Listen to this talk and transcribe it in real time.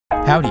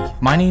Howdy,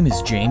 my name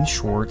is James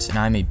Schwartz and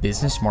I'm a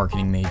business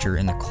marketing major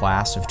in the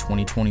class of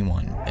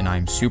 2021, and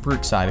I'm super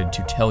excited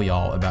to tell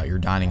y'all about your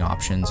dining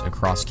options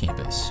across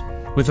campus.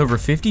 With over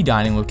 50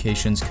 dining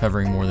locations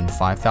covering more than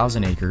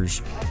 5,000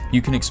 acres,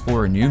 you can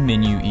explore a new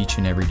menu each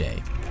and every day.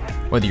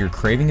 Whether you're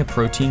craving a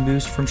protein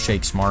boost from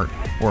Shake Smart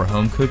or a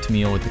home-cooked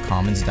meal at the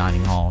Commons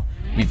Dining Hall,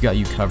 we've got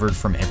you covered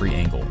from every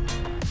angle.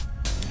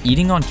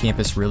 Eating on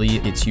campus really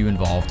gets you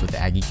involved with the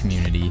Aggie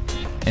community,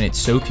 and it's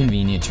so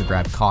convenient to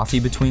grab coffee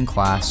between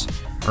class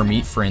or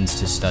meet friends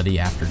to study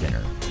after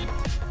dinner.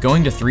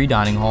 Going to 3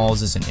 dining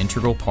halls is an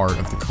integral part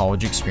of the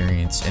college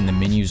experience, and the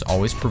menus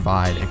always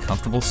provide a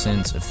comfortable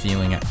sense of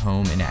feeling at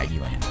home in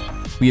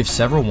Aggieland. We have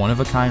several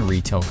one-of-a-kind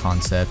retail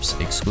concepts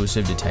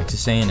exclusive to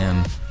Texas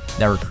A&M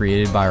that were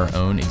created by our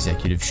own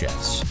executive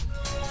chefs.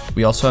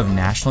 We also have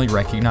nationally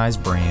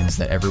recognized brands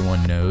that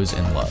everyone knows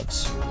and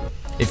loves.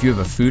 If you have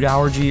a food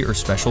allergy or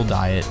special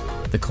diet,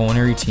 the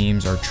culinary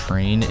teams are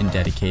trained and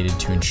dedicated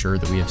to ensure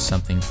that we have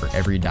something for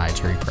every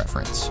dietary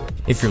preference.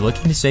 If you're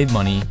looking to save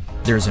money,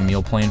 there's a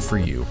meal plan for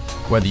you,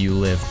 whether you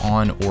live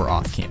on or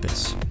off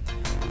campus.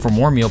 For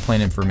more meal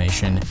plan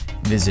information,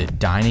 visit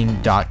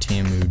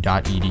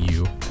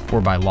dining.tamu.edu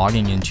or by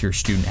logging into your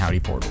student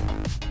Howdy portal.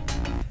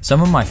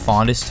 Some of my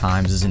fondest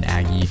times as an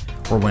Aggie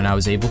were when I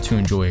was able to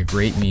enjoy a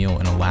great meal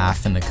and a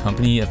laugh in the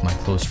company of my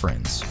close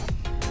friends.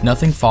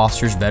 Nothing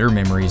fosters better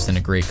memories than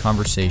a great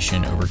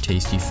conversation over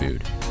tasty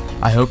food.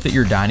 I hope that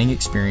your dining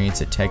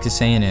experience at Texas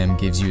A&M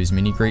gives you as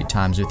many great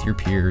times with your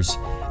peers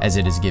as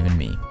it has given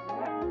me.